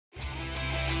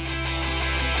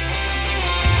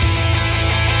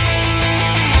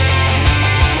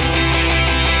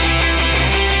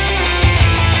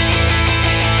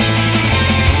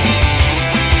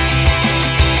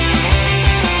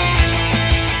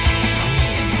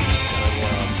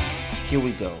here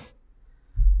we go.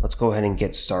 Let's go ahead and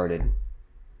get started.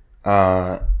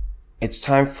 It's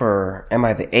time for Am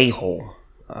I the A-hole?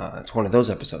 It's one of those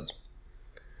episodes.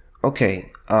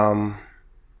 Okay, am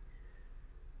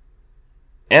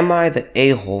I the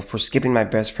a-hole for skipping my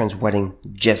best friend's wedding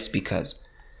just because?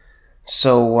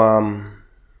 So,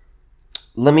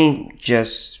 let me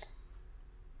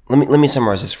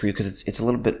summarize this for you because it's a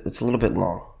little bit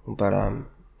long, but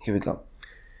here we go.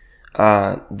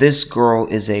 This girl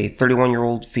is a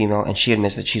 31-year-old female, and she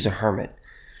admits that she's a hermit.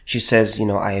 She says,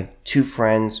 I have two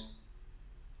friends.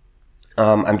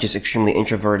 I'm just extremely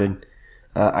introverted.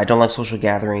 I don't like social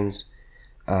gatherings.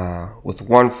 With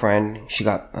one friend, she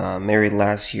got married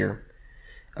last year.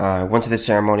 I went to the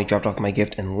ceremony, dropped off my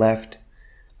gift, and left.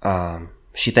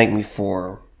 She thanked me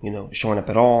for, showing up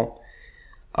at all.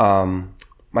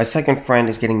 My second friend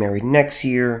is getting married next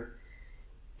year,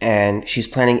 and she's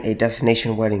planning a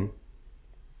destination wedding.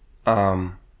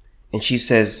 And she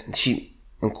says,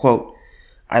 and quote,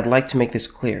 "I'd like to make this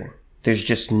clear. There's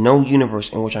just no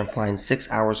universe in which I'm flying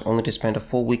 6 hours only to spend a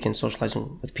full weekend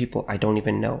socializing with people I don't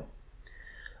even know.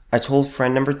 I told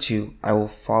friend number 2 I will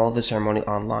follow the ceremony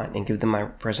online and give them my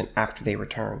present after they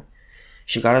return.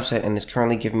 She got upset and is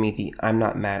currently giving me the I'm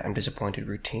not mad, I'm disappointed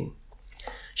routine.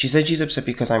 She said she's upset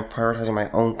because I'm prioritizing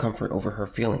my own comfort over her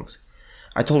feelings.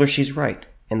 I told her she's right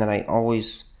and that I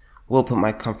always will put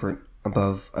my comfort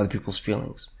above other people's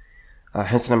feelings,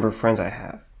 hence the number of friends I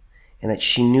have, and that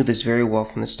she knew this very well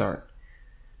from the start.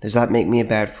 Does that make me a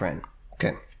bad friend?"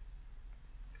 Okay.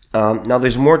 Now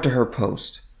there's more to her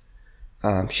post.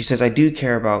 She says, "I do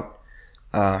care about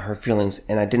her feelings,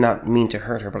 and I did not mean to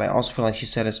hurt her, but I also feel like she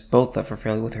set us both up for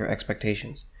failure with her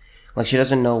expectations. Like she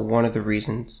doesn't know one of the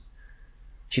reasons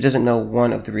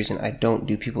I don't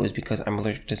do people is because I'm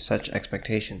allergic to such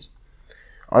expectations.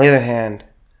 On the other hand,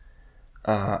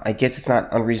 I guess it's not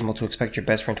unreasonable to expect your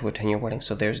best friend to attend your wedding,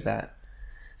 so there's that."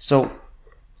 So,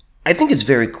 I think it's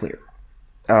very clear.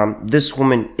 This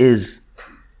woman is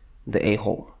the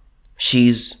a-hole.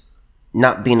 She's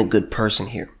not being a good person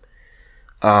here.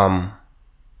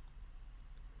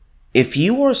 If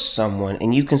you are someone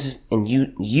and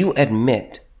you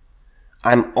admit,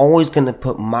 I'm always going to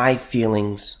put my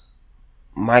feelings,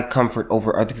 my comfort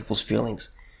over other people's feelings,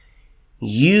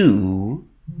 you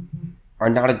are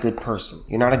not a good person.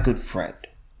 You're not a good friend.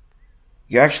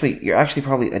 You're actually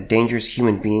probably a dangerous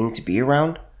human being to be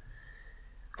around.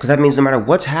 Because that means no matter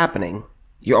what's happening,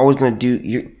 you're always going to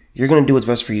do, you're going to do what's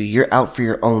best for you. You're out for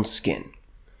your own skin.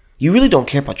 You really don't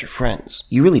care about your friends.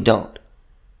 You really don't.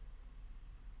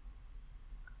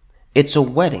 It's a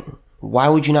wedding. Why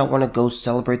would you not want to go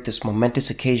celebrate this momentous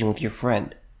occasion with your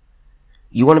friend?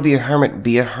 You want to be a hermit,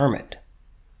 be a hermit.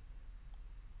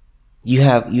 You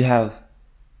have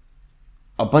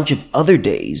a bunch of other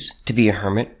days to be a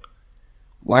hermit.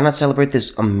 Why not celebrate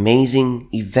this amazing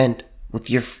event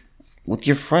with your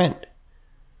friend?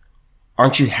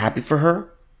 Aren't you happy for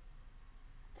her?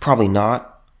 Probably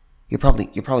not. You're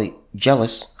probably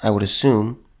jealous, I would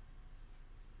assume.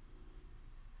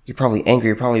 You're probably angry,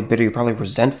 you're probably bitter, you're probably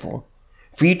resentful.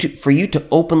 For you to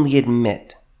openly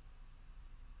admit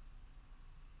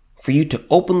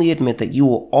that you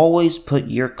will always put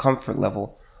your comfort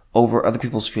level over other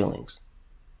people's feelings,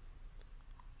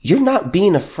 you're not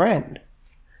being a friend.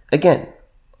 Again,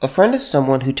 a friend is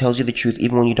someone who tells you the truth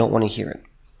even when you don't want to hear it.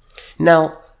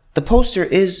 Now, the poster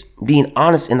is being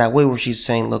honest in that way where she's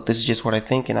saying, look, this is just what I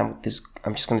think, and I'm just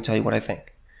going to tell you what I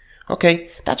think. Okay,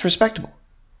 that's respectable.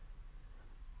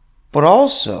 But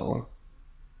also,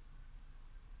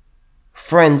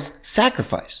 friends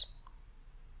sacrifice.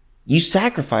 You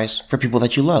sacrifice for people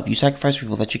that you love. You sacrifice for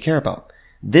people that you care about.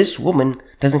 This woman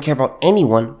doesn't care about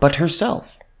anyone but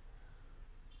herself.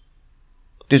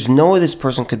 There's no way this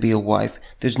person could be a wife.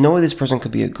 There's no way this person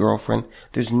could be a girlfriend.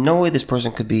 There's no way this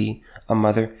person could be a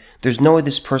mother. There's no way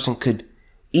this person could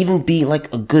even be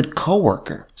like a good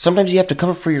coworker. Sometimes you have to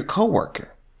cover for your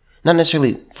coworker. Not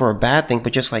necessarily for a bad thing,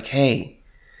 but just like, hey,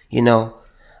 can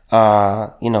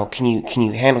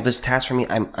you handle this task for me?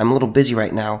 I'm a little busy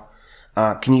right now.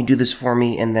 Can you do this for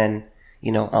me? And then,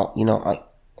 I'll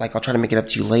try to make it up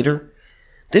to you later.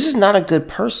 This is not a good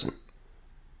person.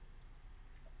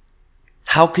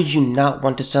 How could you not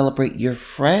want to celebrate your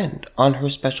friend on her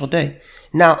special day?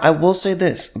 Now, I will say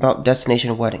this about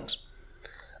destination weddings.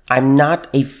 I'm not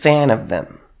a fan of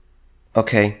them.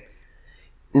 Okay?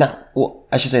 Now, well,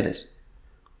 I should say this.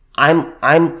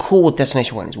 I'm cool with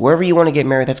destination weddings. Wherever you want to get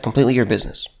married, that's completely your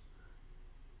business.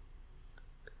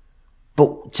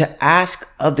 But to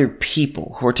ask other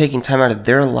people who are taking time out of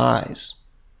their lives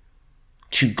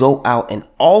to go out and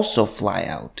also fly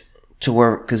out to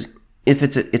where, because if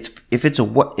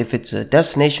it's a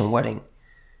destination wedding,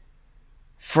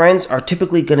 friends are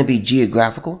typically going to be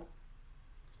geographical.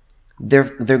 They're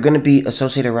going to be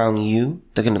associated around you.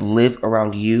 They're going to live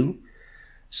around you.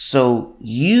 So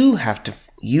you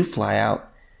fly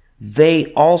out.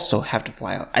 They also have to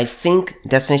fly out. I think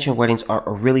destination weddings are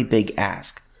a really big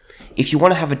ask. If you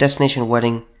want to have a destination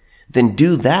wedding, then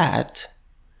do that.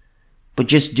 But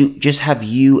just have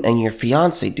you and your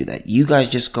fiance do that. You guys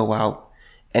just go out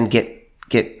and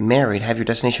get married, have your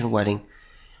destination wedding.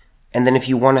 And then if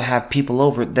you want to have people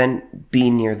over, then be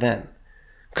near them.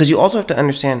 Because you also have to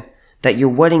understand that your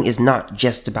wedding is not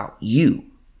just about you.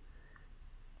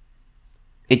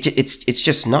 It's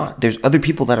just not. There's other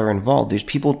people that are involved. There's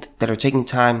people that are taking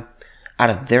time out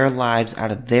of their lives,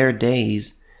 out of their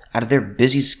days, out of their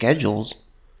busy schedules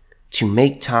to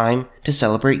make time to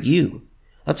celebrate you.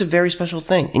 That's a very special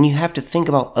thing. And you have to think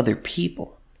about other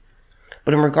people.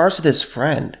 But in regards to this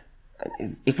friend,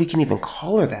 if we can even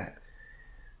call her that,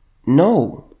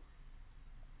 no.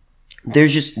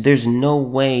 There's no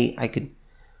way I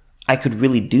could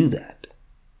really do that.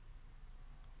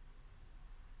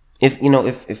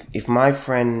 If my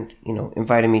friend,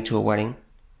 invited me to a wedding,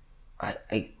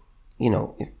 I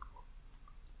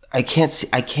can't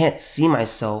see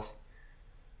myself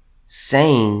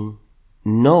saying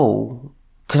no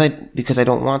because I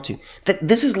don't want to.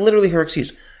 This is literally her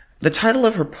excuse. The title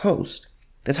of her post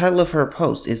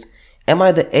is, "Am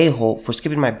I the a-hole for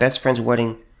skipping my best friend's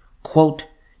wedding, quote,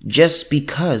 just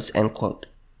because," end quote.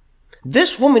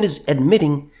 This woman is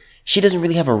admitting she doesn't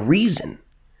really have a reason.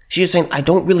 She's just saying, I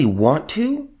don't really want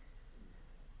to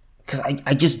because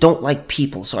I just don't like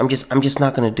people. So I'm just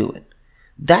not going to do it.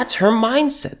 That's her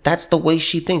mindset. That's the way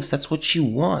she thinks. That's what she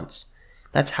wants.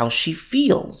 That's how she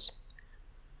feels.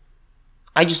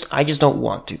 I just don't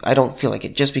want to. I don't feel like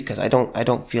it just because I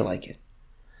don't feel like it.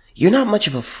 You're not much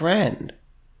of a friend.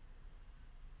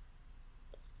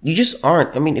 You just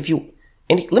aren't. I mean,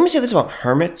 and let me say this about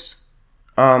hermits.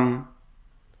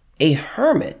 A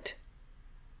hermit,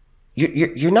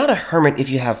 you're not a hermit if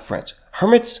you have friends.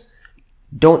 Hermits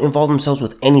don't involve themselves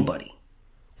with anybody.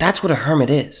 That's what a hermit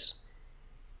is.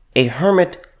 A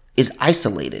hermit is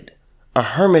isolated. A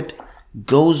hermit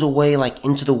goes away like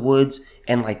into the woods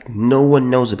and like no one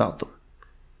knows about them.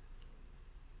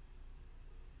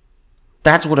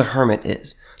 That's what a hermit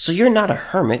is. So you're not a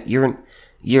hermit. You're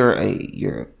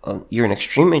an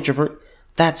extreme introvert.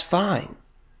 That's fine.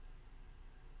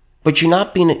 But you're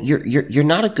not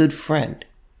a good friend.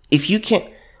 If you can't,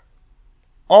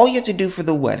 all you have to do for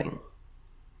the wedding.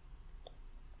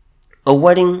 A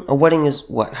wedding is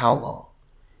what? How long?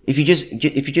 If you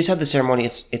just have the ceremony,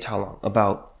 it's how long?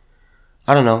 About,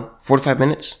 I don't know, 45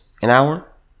 minutes, an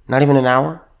hour, not even an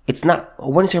hour. A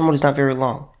wedding ceremony is not very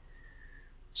long.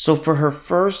 So for her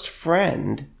first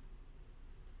friend,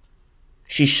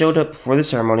 she showed up for the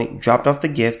ceremony, dropped off the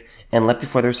gift, and left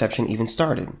before the reception even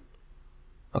started.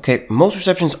 Okay, most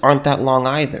receptions aren't that long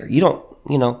either. You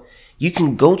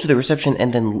can go to the reception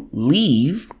and then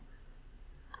leave.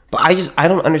 But I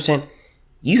don't understand.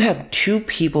 You have two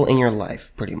people in your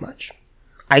life, pretty much.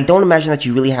 I don't imagine that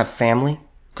you really have family,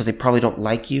 because they probably don't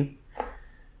like you.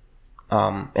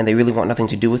 And they really want nothing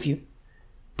to do with you.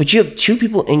 But you have two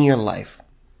people in your life.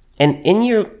 And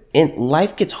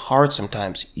life gets hard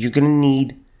sometimes. You're going to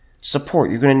need support.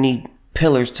 You're going to need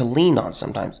pillars to lean on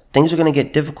sometimes. Things are going to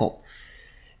get difficult.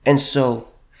 And so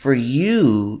for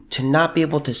you to not be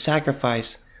able to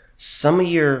sacrifice some of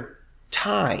your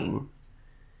time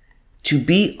to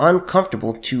be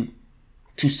uncomfortable, to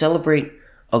celebrate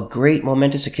a great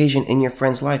momentous occasion in your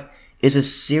friend's life is a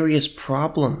serious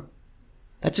problem.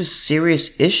 That's a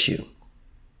serious issue.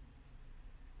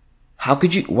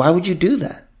 Why would you do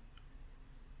that?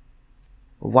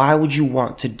 Why would you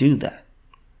want to do that?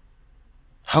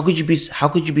 How could you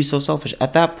be so selfish?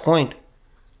 At that point,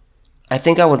 I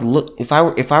think I would look, if I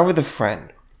were the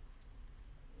friend,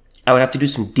 I would have to do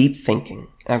some deep thinking.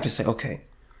 I have to say, okay,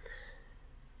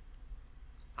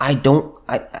 I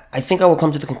think I would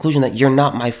come to the conclusion that you're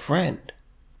not my friend.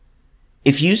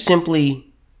 If you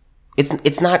simply,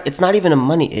 it's not even a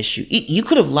money issue. You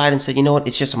could have lied and said, you know what,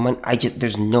 it's just money.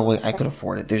 There's no way I could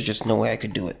afford it. There's just no way I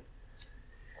could do it.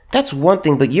 That's one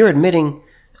thing, but you're admitting,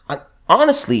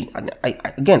 honestly,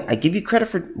 I give you credit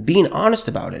for being honest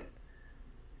about it.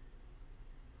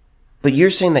 But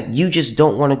you're saying that you just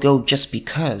don't want to go just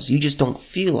because. You just don't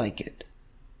feel like it.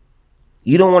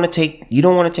 You don't want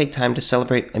to take time to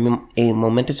celebrate a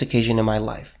momentous occasion in my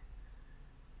life.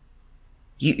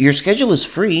 Your schedule is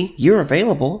free. You're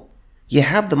available. You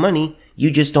have the money. You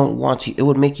just don't want to. It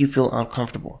would make you feel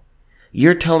uncomfortable.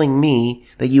 You're telling me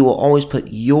that you will always put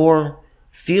your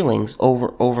feelings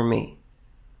over me.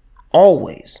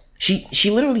 Always. She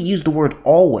literally used the word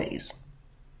always.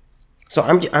 So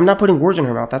I'm not putting words in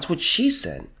her mouth. That's what she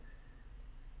said.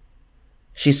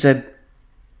 She said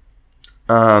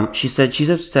she's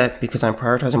upset because I'm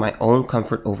prioritizing my own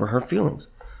comfort over her feelings.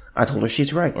 I told her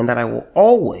she's right and that I will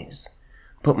always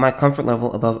put my comfort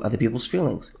level above other people's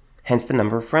feelings, hence the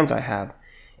number of friends I have,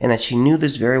 and that she knew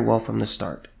this very well from the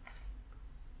start.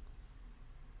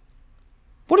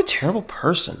 What a terrible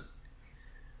person.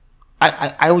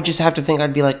 I would just have to think,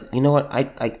 I'd be like, you know what,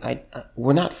 I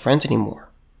we're not friends anymore.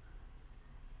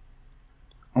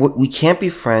 We can't be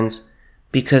friends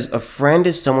because a friend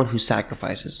is someone who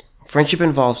sacrifices. Friendship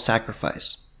involves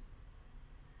sacrifice.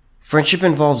 Friendship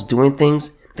involves doing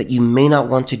things that you may not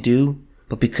want to do,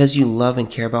 but because you love and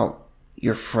care about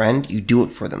your friend, you do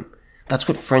it for them. That's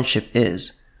what friendship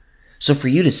is. So for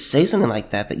you to say something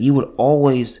like that you would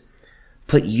always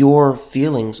put your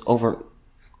feelings over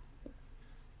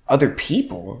other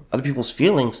people's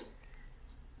feelings,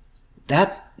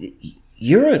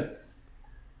 you're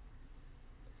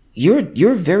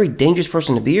a very dangerous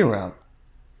person to be around.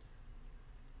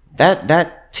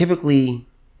 That typically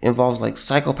involves like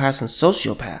psychopaths and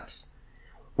sociopaths,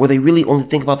 where they really only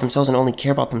think about themselves and only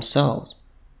care about themselves.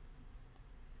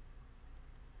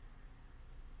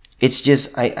 It's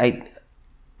just, I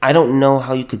don't know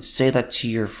how you could say that to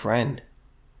your friend.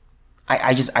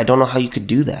 I don't know how you could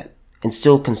do that and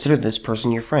still consider this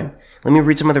person your friend. Let me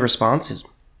read some of the responses.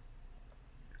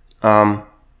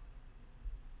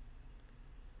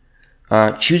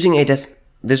 Choosing a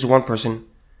there's one person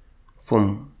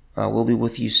from will be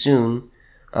with you soon.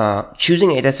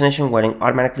 Choosing a destination wedding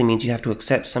automatically means you have to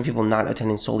accept some people not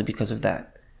attending solely because of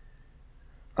that.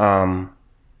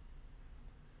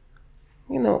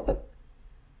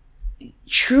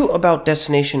 True about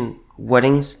destination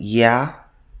weddings, yeah.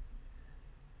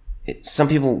 Some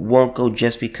people won't go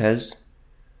just because.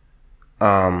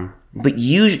 But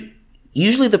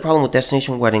usually the problem with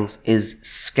destination weddings is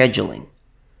scheduling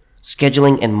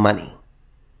and money.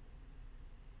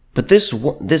 But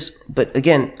but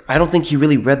again, I don't think he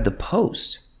really read the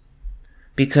post,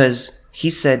 because he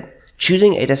said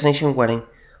choosing a destination wedding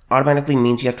automatically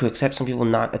means you have to accept some people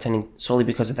not attending solely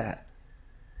because of that.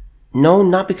 No,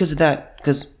 not because of that,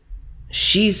 because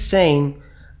she's saying,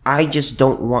 I just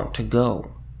don't want to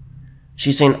go.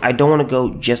 She's saying, I don't want to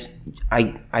go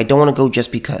I don't want to go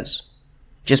just because.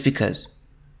 Just because.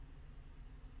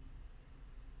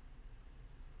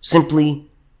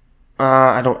 Simply,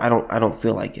 I don't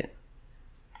feel like it.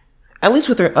 At least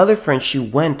with her other friends, she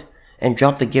went and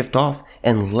dropped the gift off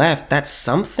and left. That's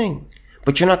something.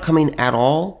 But you're not coming at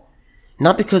all.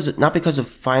 Not because of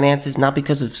finances, not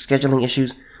because of scheduling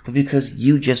issues, but because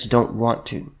you just don't want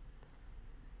to.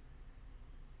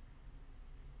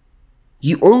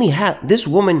 You only have this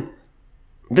woman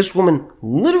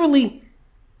literally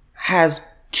has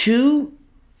 2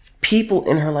 people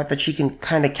in her life that she can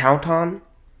kind of count on.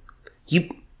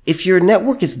 If your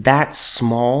network is that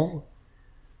small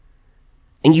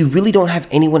and you really don't have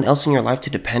anyone else in your life to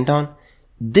depend on,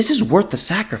 this is worth the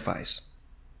sacrifice.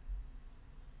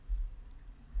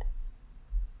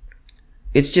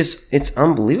 It's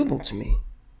unbelievable to me.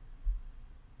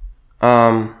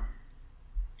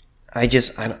 I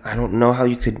don't know how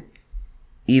you could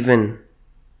even,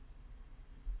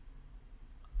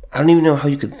 I don't even know how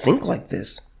you could think like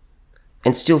this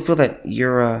and still feel that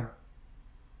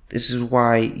this is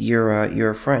why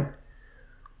you're a friend.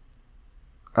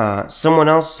 Someone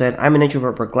else said, I'm an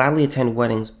introvert but gladly attend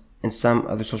weddings and some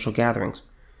other social gatherings.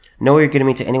 No way you're getting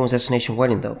me to anyone's destination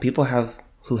wedding though. People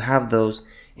who have those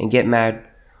and get mad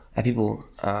at people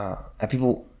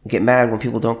get mad when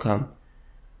people don't come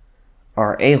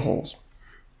are a-holes.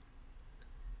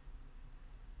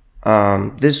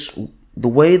 Another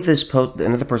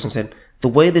person said, the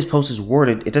way this post is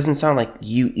worded, it doesn't sound like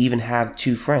you even have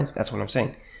 2 friends. That's what I'm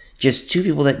saying. Just 2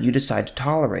 people that you decide to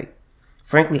tolerate.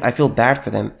 Frankly, I feel bad for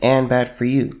them and bad for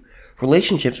you.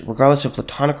 Relationships, regardless of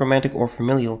platonic, romantic, or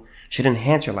familial, should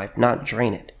enhance your life, not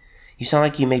drain it. You sound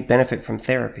like you may benefit from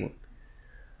therapy.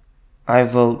 I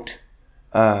vote,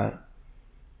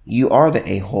 you are the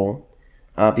a-hole,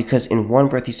 because in one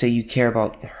breath you say you care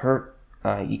about her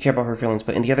feelings,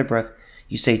 but in the other breath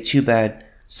you say, too bad,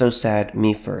 so sad,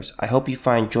 me first. I hope you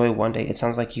find joy one day. It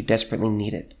sounds like you desperately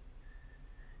need it.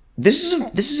 This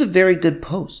is a very good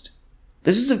post.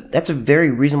 That's a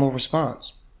very reasonable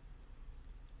response.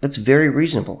 That's very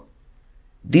reasonable.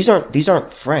 These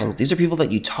aren't friends. These are people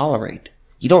that you tolerate.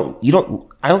 I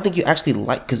don't think you actually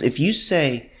like, because if you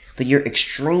say that you're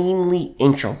extremely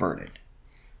introverted,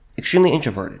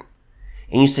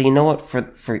 and you say, you know what,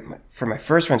 for my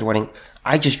first friend's wedding,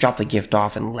 I just dropped the gift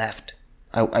off and left.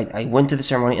 I went to the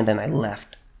ceremony and then I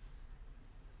left.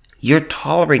 You're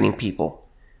tolerating people.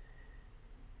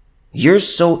 You're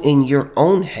so in your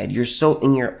own head. You're so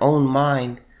in your own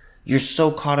mind. You're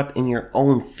so caught up in your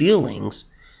own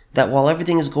feelings that while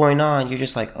everything is going on, you're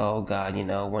just like, oh God,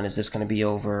 when is this going to be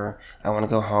over? I want to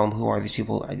go home. Who are these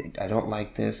people? I don't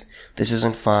like this. This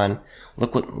isn't fun.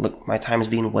 Look, my time is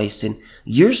being wasted.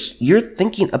 You're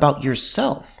thinking about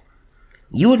yourself.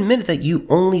 You admit that you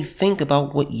only think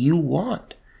about what you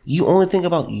want. You only think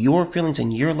about your feelings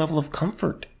and your level of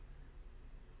comfort.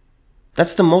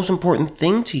 That's the most important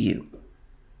thing to you.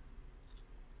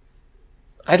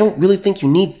 I don't really think you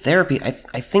need therapy. I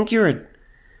think you're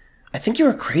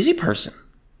a crazy person.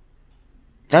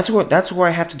 That's where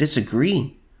I have to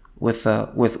disagree with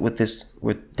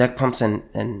deck pumps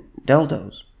and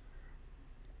dildos.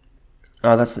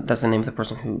 That's the name of the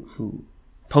person who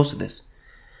posted this.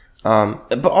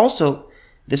 But also,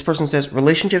 this person says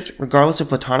relationships, regardless of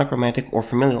platonic, romantic, or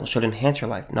familial, should enhance your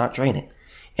life, not drain it,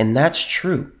 and that's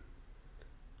true.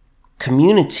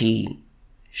 Community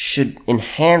should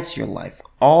enhance your life.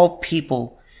 All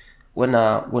people, when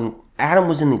Adam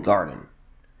was in the garden,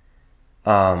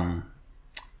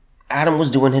 Adam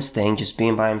was doing his thing, just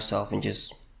being by himself and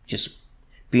just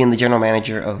being the general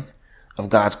manager of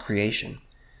God's creation.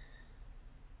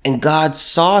 And God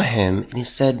saw him and he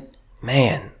said,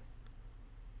 man,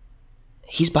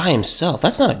 he's by himself.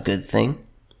 That's not a good thing.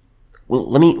 Well,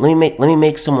 let me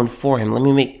make someone for him. Let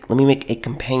me make a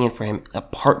companion for him, a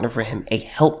partner for him, a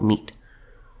helpmeet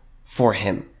for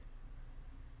him.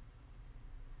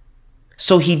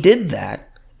 So he did that,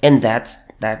 and that's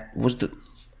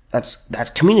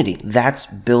community. That's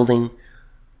building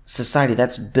society.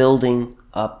 That's building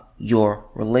up your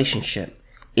relationship.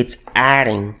 It's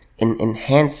adding and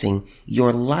enhancing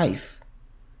your life.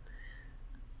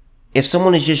 If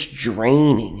someone is just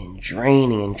draining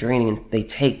and they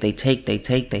take,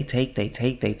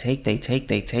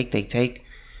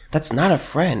 that's not a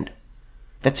friend.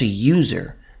 That's a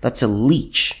user. That's a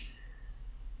leech.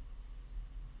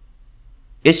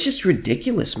 It's just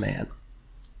ridiculous, man.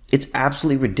 It's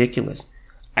absolutely ridiculous.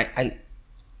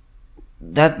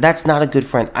 That's not a good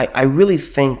friend. I really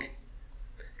think,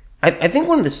 I think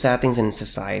one of the sad things in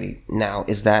society now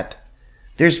is that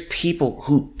there's people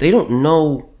who they don't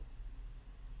know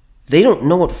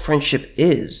what friendship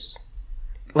is.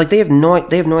 Like they have no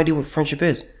idea what friendship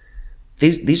is.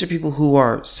 These are people who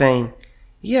are saying,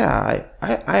 yeah,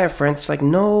 I have friends. It's like,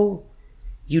 no,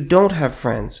 you don't have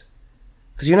friends.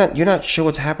 Because you're not sure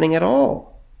what's happening at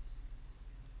all.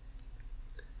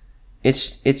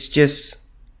 It's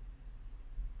just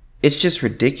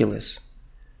ridiculous.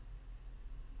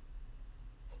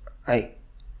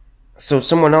 So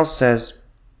someone else says,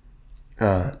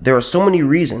 there are so many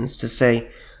reasons to say,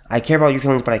 I care about your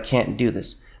feelings, but I can't do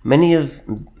this. Many of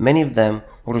them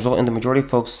will result in the majority of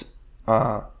folks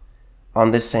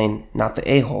on this saying, not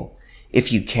the a-hole.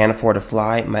 If you can't afford to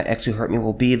fly, my ex who hurt me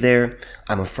will be there.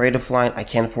 I'm afraid of flying. I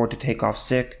can't afford to take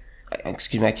off I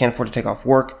can't afford to take off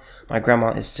work. My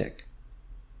grandma is sick.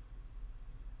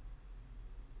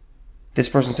 This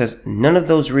person says, none of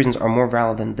those reasons are more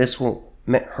valid than this will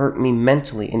hurt me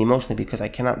mentally and emotionally because I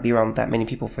cannot be around that many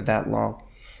people for that long.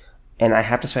 And I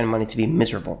have to spend money to be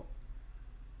miserable.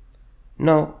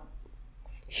 No.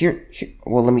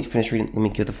 Well, let me finish reading. Let me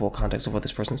give the full context of what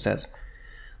this person says.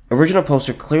 Original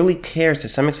poster clearly cares to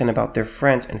some extent about their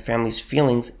friends and family's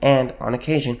feelings and, on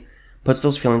occasion, puts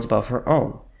those feelings above her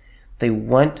own. They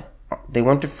went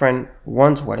to friend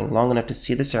one's wedding long enough to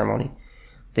see the ceremony.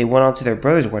 They went on to their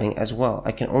brother's wedding as well.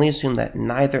 I can only assume that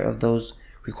neither of those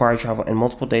require travel and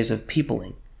multiple days of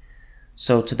peopling.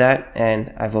 So to that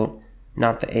end, I vote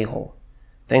not the a-hole.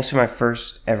 Thanks for my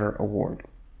first ever award.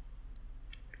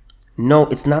 No,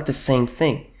 it's not the same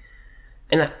thing.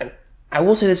 And I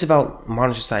will say this about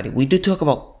modern society. We do talk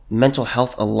about mental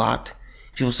health a lot.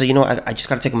 People say, I just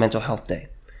got to take a mental health day.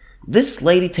 This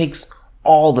lady takes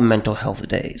all the mental health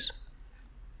days.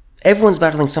 Everyone's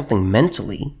battling something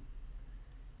mentally.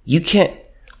 You can't,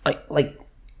 like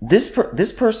this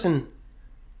person.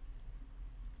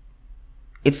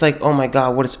 It's like, oh my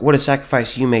God, what a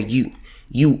sacrifice you made.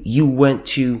 You went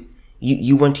to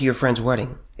your friend's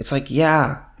wedding. It's like,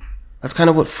 yeah, that's kind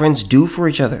of what friends do for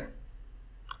each other.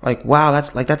 Like, wow,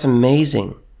 that's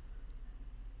amazing.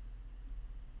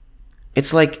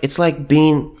 It's like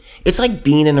being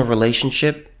in a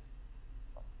relationship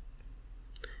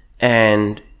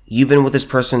and you've been with this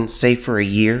person, say, for a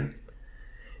year,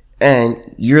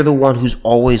 and you're the one who's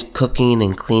always cooking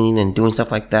and cleaning and doing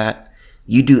stuff like that.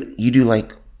 You do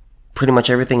like pretty much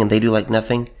everything and they do like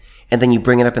nothing. And then you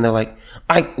bring it up and they're like,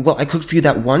 I cooked for you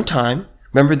that one time.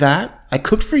 Remember that? I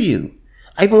cooked for you.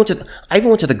 I even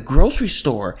went to the grocery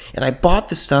store and I bought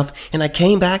the stuff and I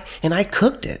came back and I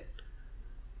cooked it.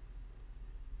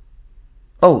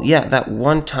 Oh yeah, that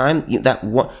one time, you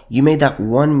made that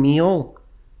one meal.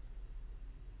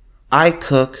 I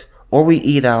cook or we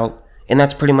eat out, and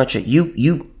that's pretty much it.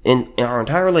 You in our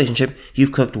entire relationship,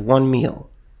 you've cooked one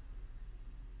meal.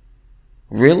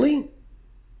 Really?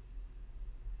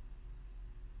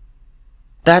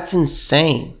 That's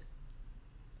insane.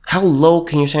 How low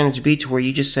can your standards be to where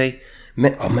you just say,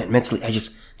 mentally,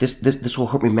 this will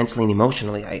hurt me mentally and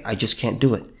emotionally. I just can't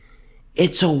do it.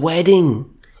 It's a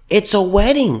wedding. It's a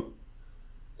wedding.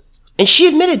 And she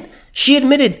admitted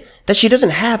that she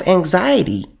doesn't have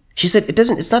anxiety. She said,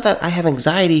 it's not that I have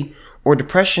anxiety or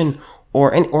depression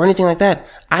or anything like that.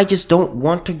 I just don't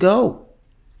want to go.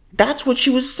 That's what she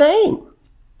was saying.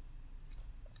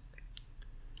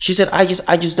 She said, I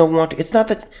just don't want to. It's not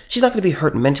that she's not going to be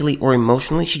hurt mentally or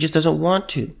emotionally. She just doesn't want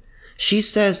to. She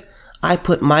says, I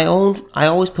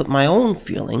always put my own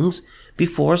feelings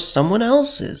before someone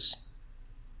else's.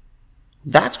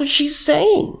 That's what she's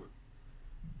saying.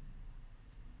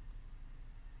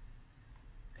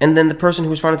 And then the person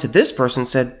who responded to this person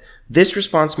said, this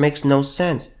response makes no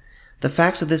sense. The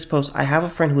facts of this post, I have a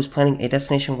friend who is planning a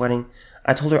destination wedding.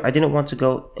 I told her I didn't want to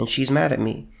go and she's mad at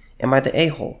me. Am I the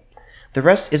a-hole? The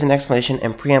rest is an explanation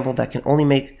and preamble that can only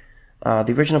make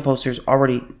the original poster's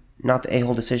already not the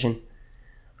a-hole decision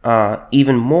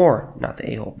even more not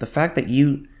the a-hole. The fact that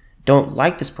you don't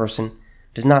like this person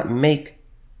does not make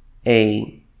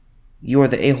you are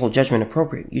the a-hole judgment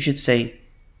appropriate. You should say,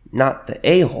 not the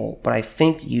a-hole, but I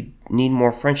think you need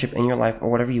more friendship in your life or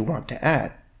whatever you want to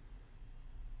add.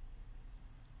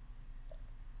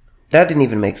 That didn't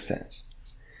even make sense.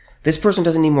 This person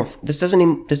doesn't need more. This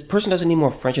person doesn't need more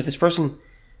friendship. This person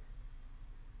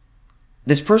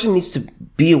needs to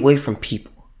be away from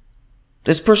people.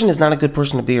 This person is not a good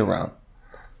person to be around.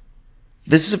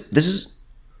 This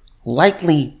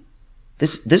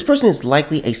person is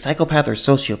likely a psychopath or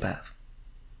sociopath.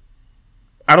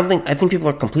 I think people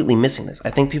are completely missing this. I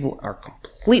think people are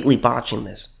completely botching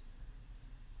this.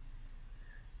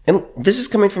 And this is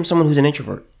coming from someone who's an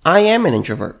introvert. I am an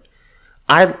introvert.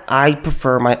 I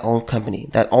prefer my own company.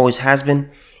 That always has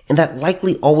been, and that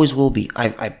likely always will be.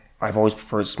 I've always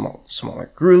preferred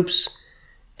smaller groups,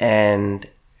 and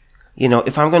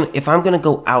if I'm gonna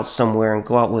go out somewhere and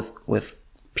go out with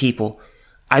people,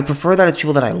 I prefer that it's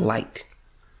people that I like.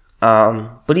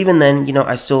 But even then,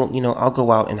 I still, I'll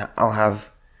go out and I'll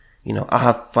have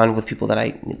fun with people that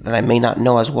I may not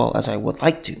know as well as I would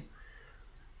like to.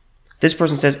 This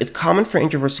person says, it's common for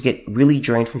introverts to get really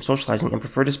drained from socializing and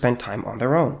prefer to spend time on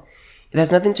their own. It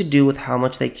has nothing to do with how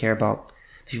much they care about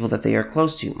the people that they are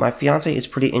close to. My fiance is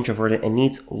pretty introverted and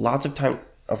needs lots of time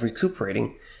of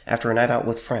recuperating after a night out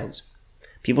with friends.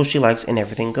 People she likes and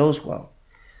everything goes well.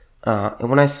 And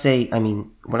when I say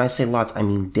lots, I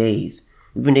mean days.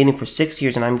 We've been dating for 6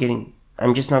 years and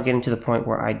I'm just now getting to the point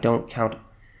where I don't count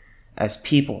as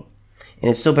people.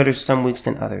 And it's still better some weeks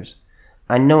than others.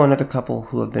 I know another couple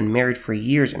who have been married for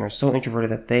years and are so introverted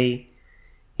that they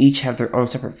each have their own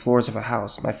separate floors of a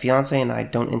house. My fiance and I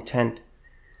don't intend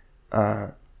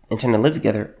to live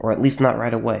together, or at least not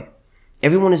right away.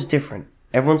 Everyone is different.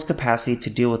 Everyone's capacity to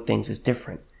deal with things is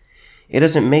different. It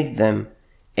doesn't make them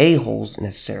a-holes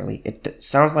necessarily. It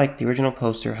sounds like the original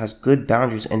poster has good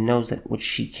boundaries and knows that what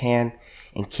she can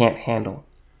and can't handle.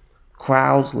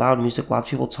 Crowds, loud music, lots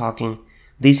of people talking,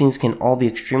 these things can all be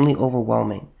extremely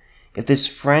overwhelming. If this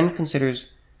friend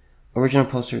considers original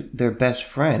poster their best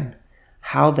friend,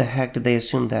 how the heck did they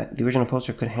assume that the original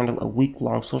poster could handle a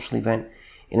week-long social event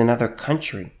in another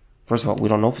country? First of all, we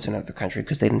don't know if it's another country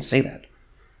because they didn't say that.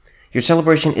 Your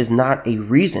celebration is not a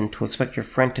reason to expect your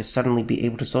friend to suddenly be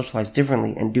able to socialize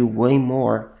differently and do way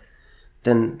more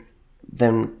than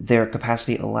their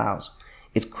capacity allows.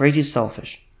 It's crazy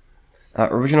selfish.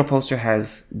 Original poster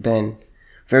has been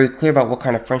very clear about what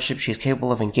kind of friendship she is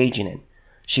capable of engaging in.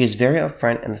 She is very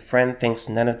upfront, and the friend thinks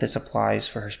none of this applies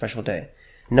for her special day.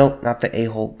 Nope, not the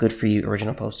a-hole, good for you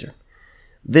original poster.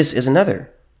 This is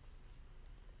another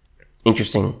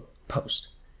interesting post.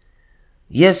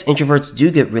 Yes, introverts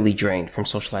do get really drained from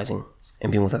socializing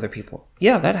and being with other people.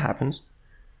 Yeah, that happens.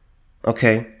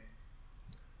 Okay.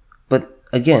 But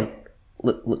again,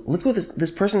 look what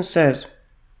this person says.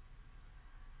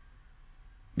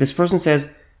 This person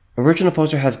says, original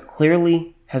poster has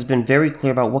been very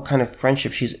clear about what kind of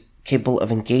friendship she's capable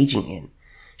of engaging in.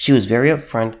 She was very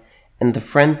upfront, and the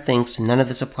friend thinks none of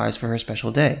this applies for her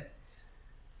special day.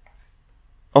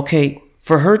 Okay,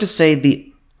 for her to say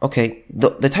Okay,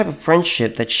 the type of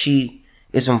friendship that she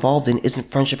is involved in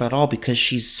isn't friendship at all, because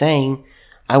she's saying,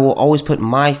 I will always put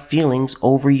my feelings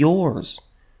over yours.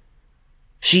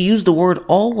 She used the word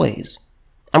always.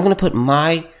 I'm going to put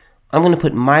my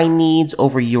needs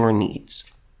over your needs.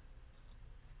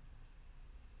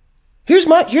 Here's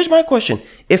my question.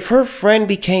 If her friend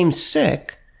became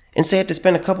sick and say had to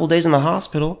spend a couple days in the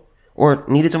hospital or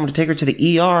needed someone to take her to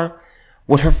the ER,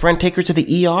 would her friend take her to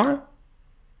the ER?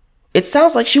 It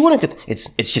sounds like she wouldn't.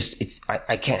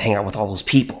 I can't hang out with all those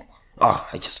people. Oh,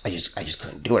 I just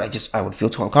couldn't do it. I would feel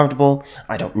too uncomfortable.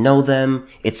 I don't know them.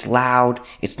 It's loud.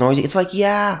 It's noisy. It's like,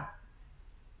 yeah.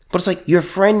 But it's like, your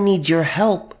friend needs your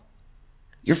help.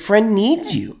 Your friend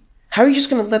needs you. How are you just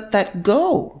going to let that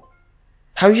go?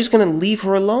 How are you just going to leave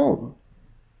her alone?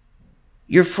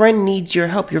 Your friend needs your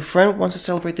help. Your friend wants to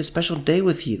celebrate this special day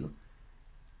with you.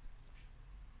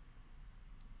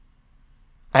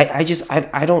 I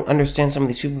don't understand some of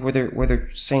these people where they're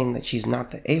saying that she's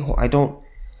not the a-hole. I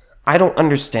don't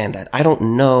understand that. I don't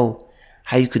know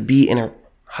how you could be in a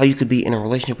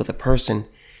relationship with a person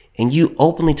and you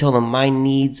openly tell them, my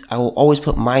needs, I will always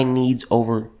put my needs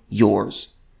over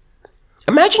yours.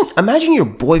 Imagine your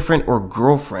boyfriend or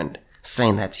girlfriend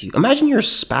saying that to you. Imagine your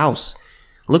spouse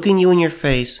looking you in your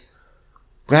face,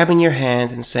 grabbing your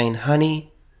hands and saying,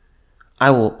 honey,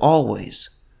 I will always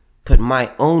put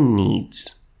my own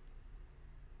needs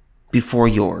before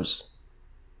yours.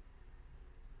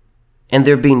 And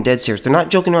they're being dead serious. They're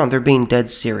not joking around. They're being dead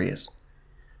serious.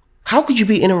 How could you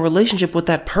be in a relationship with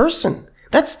that person?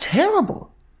 That's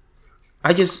terrible.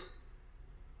 I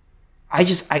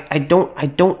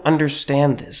don't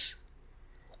understand this.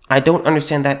 I don't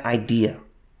understand that idea.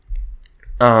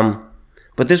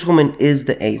 But this woman is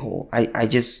the a-hole.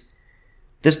 This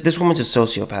woman's a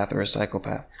sociopath or a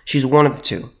psychopath. She's one of the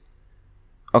two.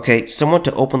 Okay, someone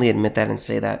to openly admit that and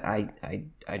say that, I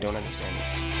don't understand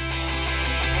it.